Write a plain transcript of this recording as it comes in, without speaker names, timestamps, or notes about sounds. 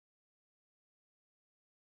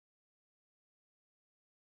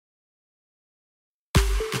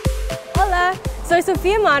Soy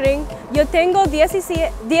Sophia, yo tengo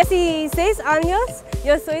 16 años,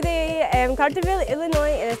 yo soy de Carterville,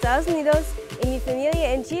 Illinois, en Estados Unidos, y mi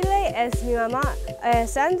familia en Chile es mi mamá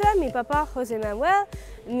Sandra, mi papá José Manuel,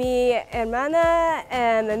 mi hermana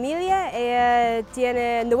Emilia, ella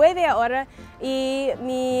tiene 9 ahora, y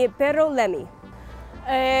mi perro Lemmy.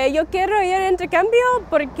 Yo quiero ir a intercambio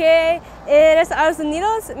porque en Estados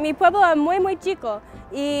Unidos mi pueblo es muy chico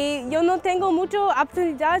y yo no tengo muchas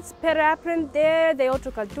oportunidades para aprender de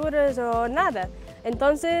otras culturas o nada.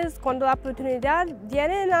 Entonces, cuando la oportunidad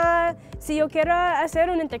viene, si yo quiero hacer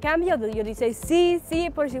un intercambio, yo digo sí,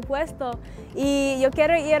 por supuesto. Y yo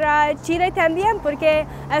quiero ir a Chile también porque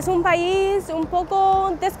es un país un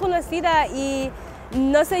poco desconocido y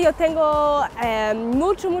no sé, yo tengo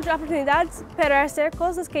muchas oportunidades para hacer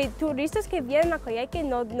cosas que turistas que vienen a Coyhaique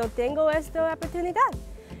no tengo esta oportunidad.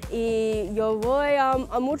 Y yo voy a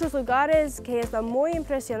muchos lugares que están muy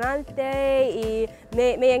impresionantes y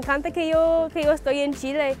me encanta que yo estoy en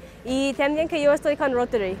Chile y también que yo estoy con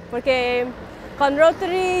Rotary, porque con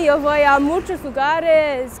Rotary yo voy a muchos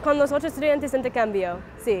lugares con los otros estudiantes de intercambio,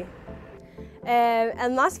 sí.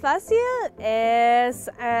 El más fácil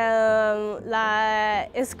es la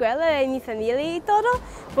escuela y mi familia y todo,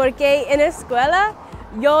 porque en la escuela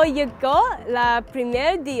yo llego el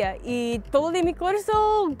primer día y todo de mi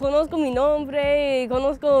curso conozco mi nombre,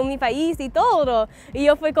 conozco mi país y todo. Y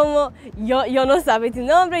yo fui como, yo no sé tu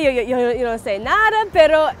nombre, yo no sé nada,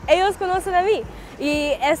 pero ellos conocen a mí.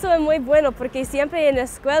 Y eso es muy bueno porque siempre en la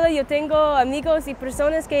escuela yo tengo amigos y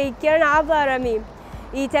personas que quieren hablar a mí.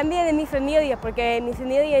 Y también en mi familia, porque mi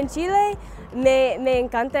familia en Chile me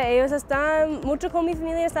encanta. Ellos están mucho con mi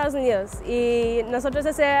familia en Estados Unidos y nosotros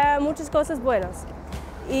hacemos muchas cosas buenas.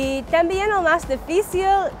 Y también lo más difícil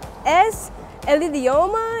es el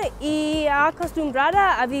idioma y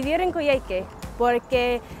acostumbrada a vivir en Coyhaique,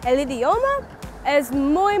 porque el idioma es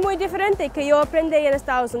muy diferente que yo aprendí en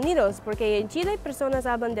Estados Unidos, porque en Chile personas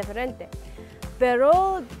hablan diferente.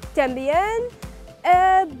 Pero también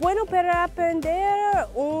bueno para aprender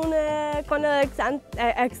con el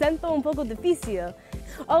acento un poco difícil.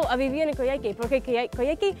 A vivir en Coyhaique, porque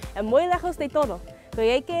Coyhaique es muy lejos de todo.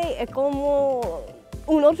 Coyhaique es como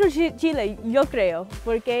un otro Chile, yo creo,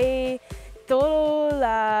 porque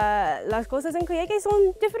todas las cosas en Coyhaique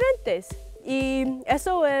son diferentes. Y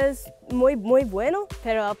eso es muy bueno,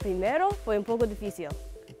 pero el primero fue un poco difícil.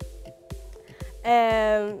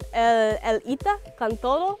 El Ltda con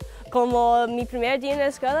todo. Como mi primer día en la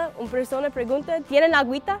escuela, una persona pregunta, ¿tienen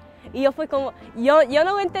agüita? Y yo fui como, yo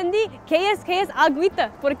no entendí qué es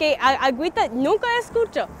agüita, porque agüita nunca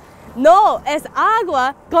escucho. No, es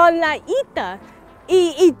agua con la ita.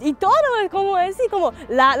 Y todo como así, como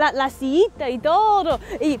la sillita y todo.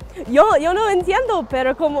 Y yo no entiendo,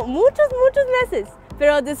 pero como muchos meses.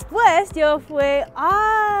 Pero después yo fui,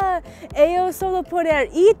 ellos solo ponen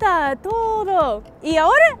ita, todo. Y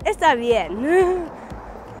ahora está bien.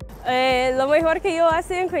 Lo mejor que yo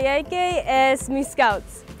hago en Coyhaique es mis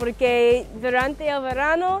scouts, porque durante el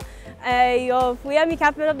verano yo fui a mi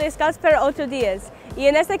campamento de scouts por 8 días y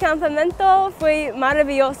en este campamento fue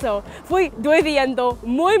maravilloso. Fui lloviendo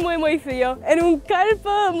muy frío, en un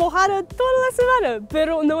carpa mojado toda la semana,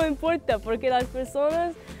 pero no importa porque las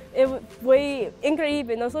personas fue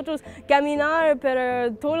increíble. Nosotros caminar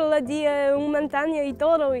por todo el día en una montaña y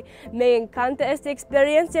todo. Y me encanta esta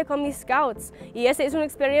experiencia con mis scouts. Y esa es una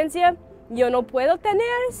experiencia que yo no puedo tener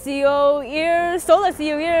si yo ir sola, si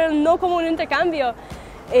yo ir no como un intercambio.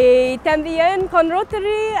 Y también con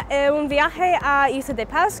Rotary, un viaje a Isla de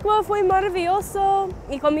Pascua fue maravilloso.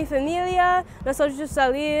 Y con mi familia, nosotros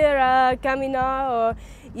salir a caminar o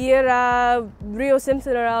ir a Río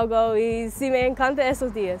Simpson o algo, y sí me encantan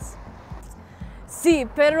esos días. Sí,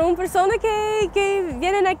 pero una persona que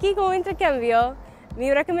viene aquí como intercambio, mi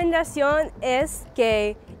recomendación es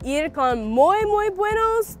que ir con muy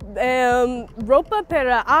buenos ropa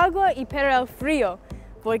para agua y para el frío,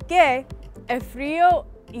 porque el frío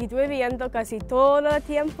y lloviendo casi todo el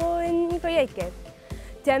tiempo en Coyhaique.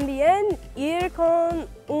 También ir con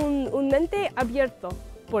un mente abierto,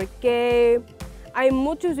 porque hay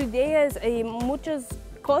muchas ideas y muchas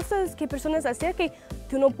cosas que personas hacen que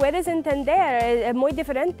tú no puedes entender, es muy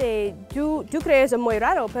diferente. Tú crees es muy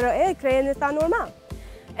raro, pero él cree que está normal.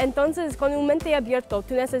 Entonces, con un mente abierto,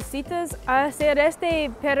 tú necesitas hacer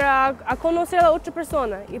para conocer a la otra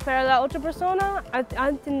persona y para la otra persona a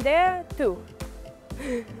entender tú.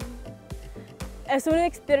 Es una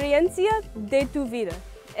experiencia de tu vida.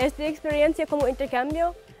 Esta experiencia como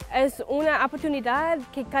intercambio es una oportunidad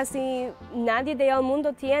que casi nadie del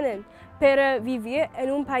mundo tiene, pero vivir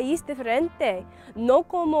en un país diferente, no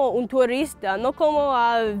como un turista, no como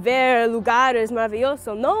a ver lugares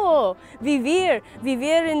maravillosos, no, vivir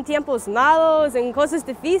en tiempos malos, en cosas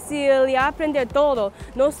difíciles y aprender todo,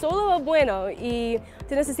 no solo bueno, y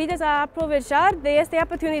te necesitas aprovechar de esta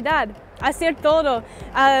oportunidad, hacer todo,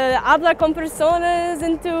 hablar con personas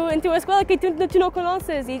en tu escuela que tú no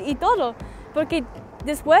conoces y todo, porque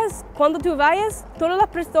después, cuando tú vayas, todas las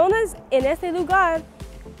personas en este lugar,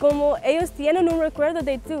 como ellos tienen un recuerdo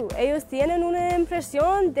de tú, ellos tienen una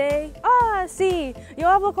impresión de, sí, yo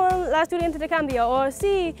hablo con la estudiante de cambio, o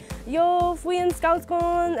sí, yo fui en Scouts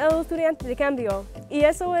con el estudiante de cambio. Y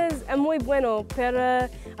eso es muy bueno para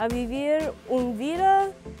vivir una vida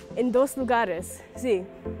en dos lugares, sí.